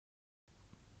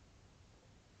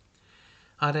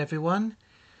Hi everyone.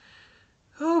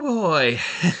 Oh boy,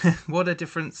 what a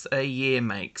difference a year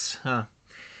makes, huh?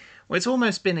 Well, it's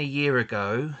almost been a year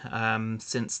ago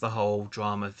since the whole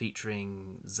drama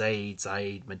featuring Zaid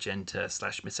Magenta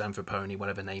slash Misanthro,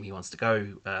 whatever name he wants to go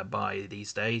by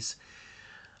these days,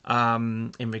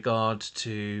 in regard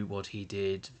to what he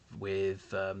did with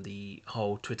the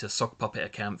whole Twitter sock puppet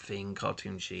account thing,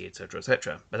 Cartoon She, etc.,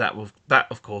 etc. But that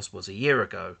of course was a year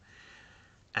ago.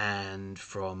 And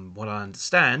from what I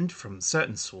understand from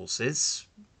certain sources,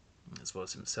 as well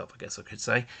as himself, I guess I could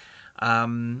say,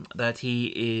 that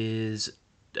he is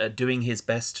doing his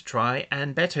best to try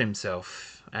and better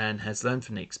himself and has learned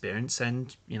from the experience,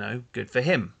 and, good for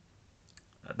him.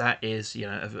 That is,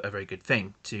 a very good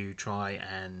thing to try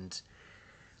and,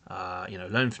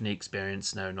 learn from the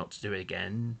experience, know not to do it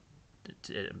again.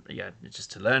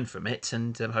 Just to learn from it,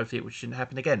 and hopefully it shouldn't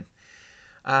happen again.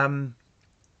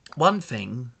 One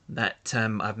thing that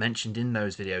I've mentioned in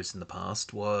those videos in the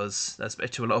past was,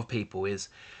 to a lot of people, is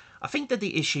I think that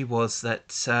the issue was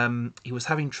that he was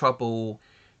having trouble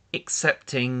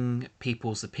accepting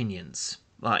people's opinions.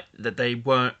 Like that they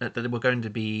were going to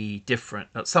be different.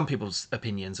 Some people's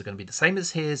opinions are going to be the same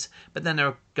as his, but then there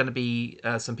are going to be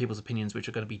some people's opinions which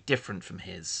are going to be different from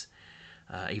his.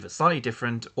 Either slightly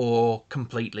different or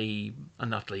completely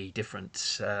and utterly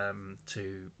different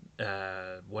to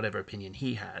whatever opinion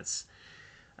he has.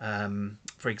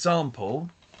 For example,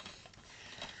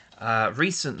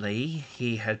 recently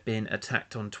he had been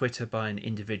attacked on Twitter by an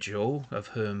individual of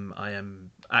whom I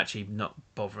am actually not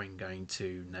bothering going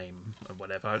to name or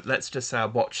whatever. Let's just say I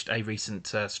watched a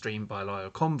recent stream by Lyle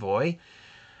Convoy,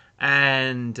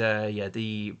 and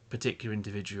the particular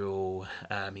individual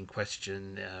in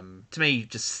question, to me,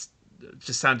 just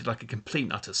sounded like a complete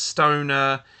and utter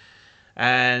stoner.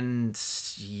 And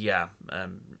she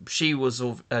was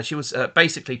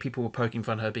basically, people were poking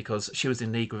fun at her because she was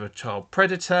in league with a child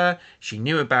predator. She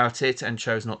knew about it and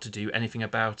chose not to do anything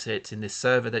about it in this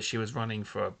server that she was running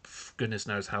for goodness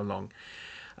knows how long.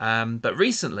 But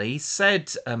recently,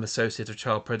 said associate of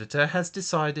child predator has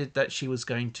decided that she was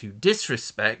going to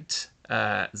disrespect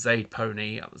Zaid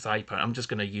Pony. I'm just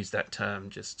going to use that term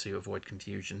just to avoid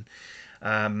confusion.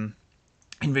 In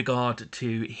regard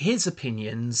to his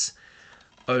opinions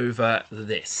over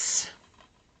this.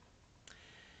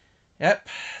 Yep,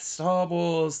 Star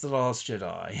Wars The Last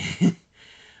Jedi.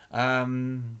 I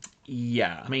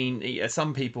mean,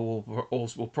 some people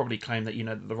will probably claim that,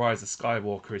 The Rise of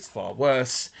Skywalker is far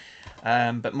worse.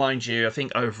 But mind you, I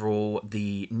think overall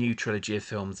the new trilogy of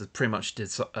films is pretty much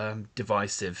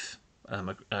divisive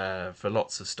for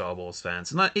lots of Star Wars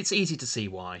fans. And it's easy to see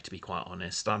why, to be quite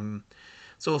honest.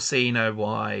 Sort of see,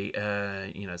 why,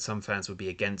 some fans would be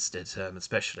against it,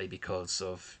 especially because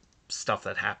of stuff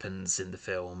that happens in the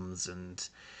films, and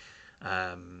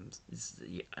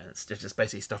it's just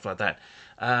basically stuff like that.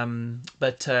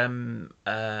 But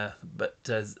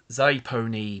Zay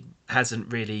Pony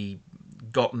hasn't really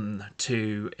gotten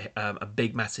to a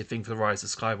big, massive thing for the Rise of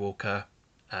Skywalker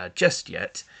just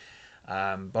yet.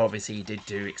 But obviously he did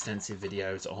do extensive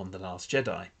videos on The Last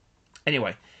Jedi.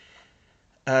 Anyway,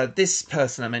 this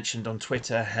person I mentioned on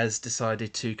Twitter has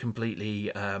decided to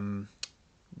completely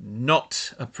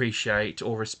not appreciate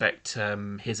or respect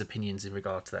his opinions in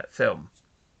regard to that film.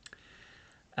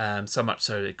 So much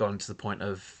so that it gone to the point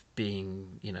of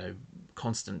being,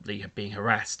 constantly being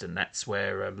harassed, and that's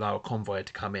where Lyle Convoy had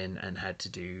to come in and had to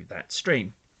do that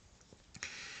stream.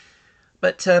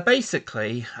 But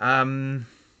basically, the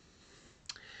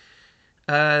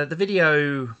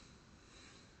video,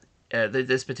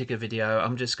 this particular video,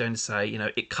 I'm just going to say,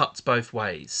 it cuts both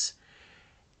ways.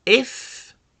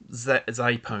 If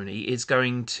Zay Pony is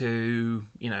going to,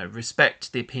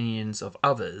 respect the opinions of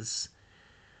others,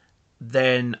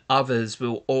 then others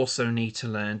will also need to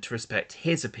learn to respect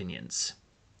his opinions.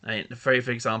 For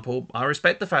example, I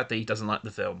respect the fact that he doesn't like the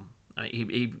film.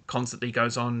 He constantly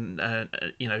goes on,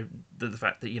 the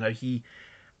fact that, he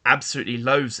absolutely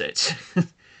loathes it.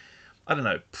 I don't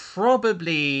know,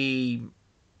 probably,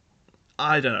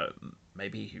 I don't know,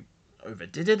 maybe he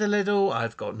overdid it a little,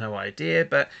 I've got no idea,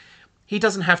 but he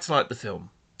doesn't have to like the film.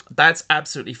 That's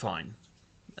absolutely fine.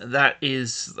 That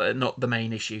is not the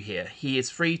main issue here. He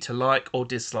is free to like or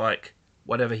dislike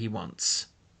whatever he wants.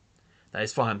 That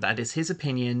is fine. That is his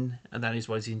opinion, and that is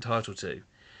what he's entitled to.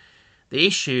 The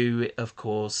issue, of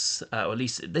course, or at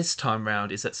least this time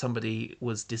round, is that somebody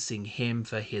was dissing him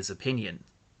for his opinion.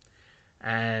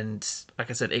 And,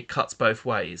 like I said, it cuts both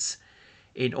ways.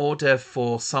 In order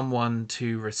for someone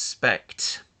to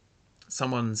respect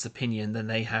someone's opinion, then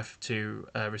they have to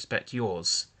respect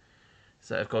yours.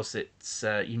 So, of course, it's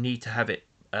you need to have it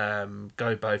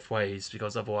go both ways,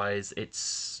 because otherwise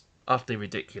it's utterly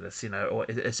ridiculous, or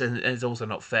it's also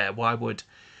not fair. Why would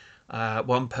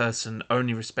one person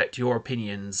only respect your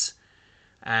opinions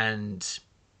and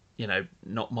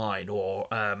not mine, or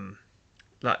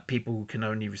like people can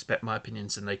only respect my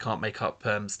opinions and they can't make up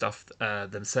stuff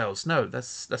themselves? No,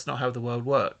 that's not how the world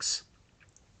works.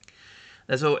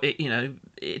 There's all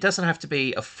it doesn't have to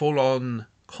be a full-on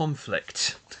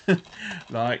conflict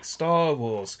like Star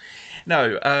Wars.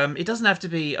 No, it doesn't have to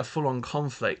be a full-on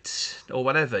conflict or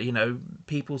whatever.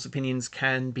 People's opinions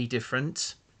can be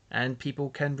different, and people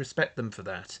can respect them for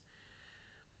that.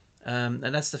 And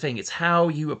that's the thing. It's how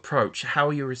you approach,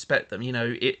 how you respect them.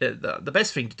 The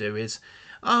best thing to do is,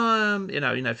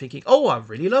 thinking, oh, I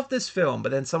really love this film,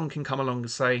 but then someone can come along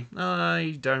and say,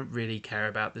 I don't really care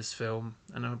about this film,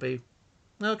 and I'll be,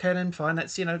 okay, then fine.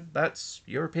 That's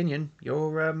your opinion.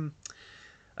 You're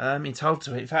entitled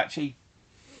to it. In fact,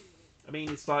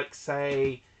 it's like,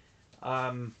 say,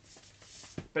 for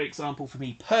example, for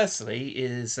me personally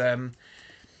is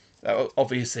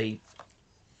obviously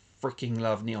freaking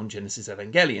love Neon Genesis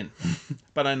Evangelion,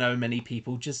 but I know many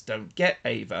people just don't get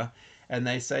Ava, and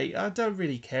they say, I don't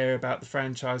really care about the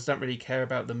franchise, don't really care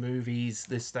about the movies,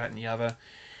 this, that, and the other.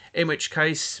 In which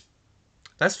case,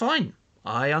 that's fine.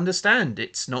 I understand.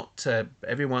 It's not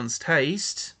everyone's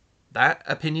taste. That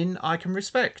opinion I can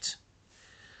respect.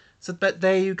 So, but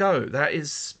there you go. That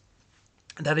is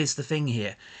the thing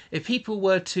here. If people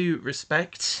were to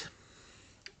respect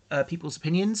people's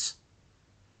opinions,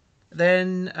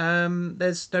 then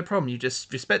there's no problem. You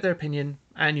just respect their opinion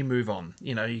and you move on.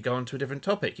 You go on to a different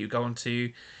topic. You go on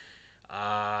to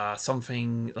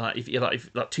something like, if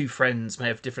two friends may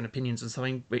have different opinions on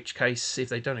something, in which case, if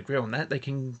they don't agree on that, they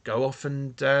can go off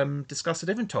and discuss a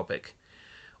different topic,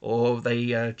 or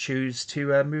they choose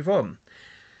to move on.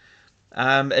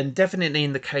 And definitely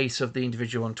in the case of the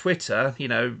individual on Twitter,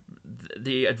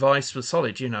 the advice was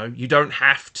solid. You don't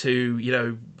have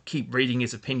to, keep reading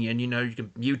his opinion. You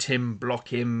can mute him,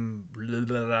 block him, blah,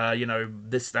 blah, blah,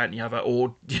 this, that, and the other,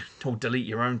 or delete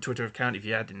your own Twitter account if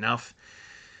you had enough.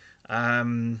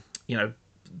 Sound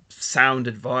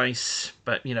advice,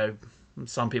 but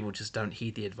some people just don't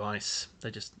heed the advice.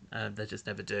 They just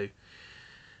never do.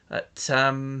 But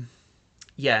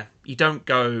yeah, you don't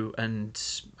go and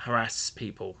harass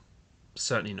people.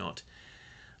 Certainly not.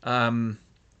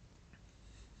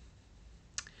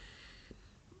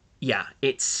 Yeah,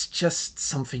 it's just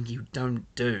something you don't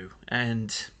do.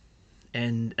 And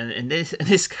in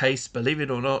this case, believe it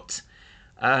or not,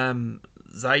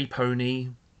 Zaid Pony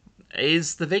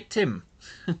is the victim.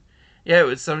 Yeah, it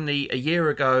was only a year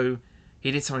ago he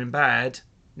did something bad.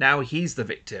 Now he's the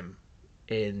victim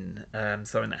in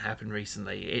something that happened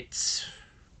recently. It's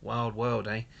wild world,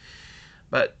 eh?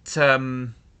 But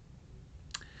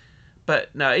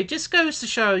no, it just goes to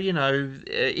show,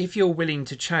 if you're willing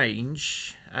to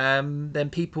change, then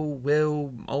people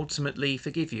will ultimately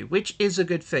forgive you, which is a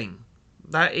good thing.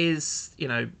 That is,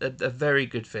 a very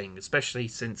good thing, especially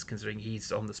since considering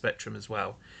he's on the spectrum as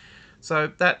well.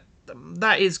 So that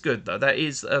is good, though. That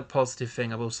is a positive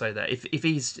thing. I will say that if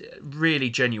he's really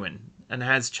genuine and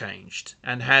has changed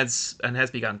and has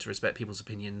begun to respect people's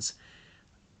opinions,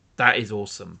 that is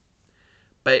awesome.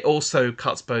 But it also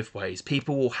cuts both ways.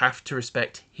 People will have to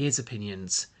respect his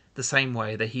opinions the same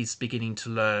way that he's beginning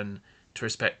to learn to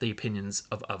respect the opinions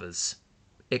of others.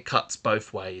 It cuts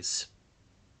both ways,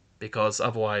 because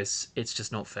otherwise it's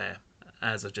just not fair,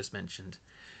 as I've just mentioned.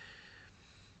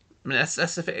 That's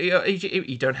the thing.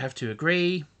 You don't have to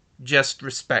agree. Just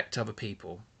respect other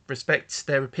people. Respect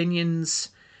their opinions,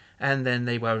 and then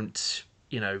they won't,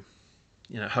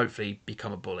 hopefully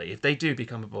become a bully. If they do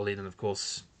become a bully, then of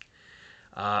course,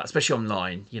 especially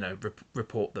online,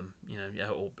 report them,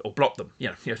 or block them.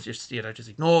 Just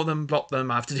ignore them, block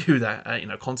them. I have to do that,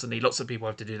 constantly. Lots of people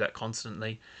have to do that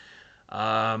constantly.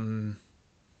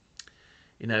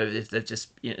 If they're just,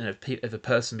 if a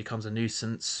person becomes a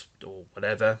nuisance or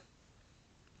whatever,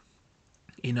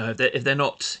 if they're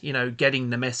not,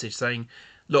 getting the message saying,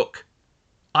 look,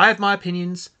 I have my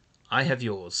opinions, I have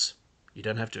yours. You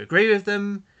don't have to agree with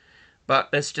them, but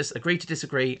let's just agree to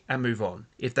disagree and move on.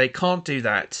 If they can't do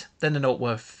that, then they're not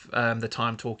worth the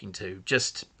time talking to.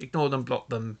 Just ignore them, block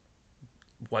them,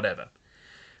 whatever.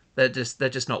 They're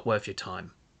just not worth your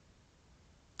time.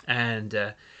 And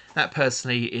that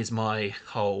personally is my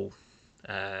whole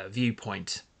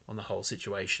viewpoint on the whole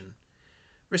situation.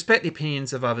 Respect the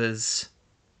opinions of others,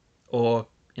 or,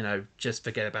 just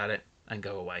forget about it and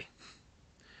go away.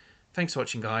 Thanks for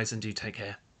watching, guys, and do take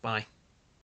care. Bye.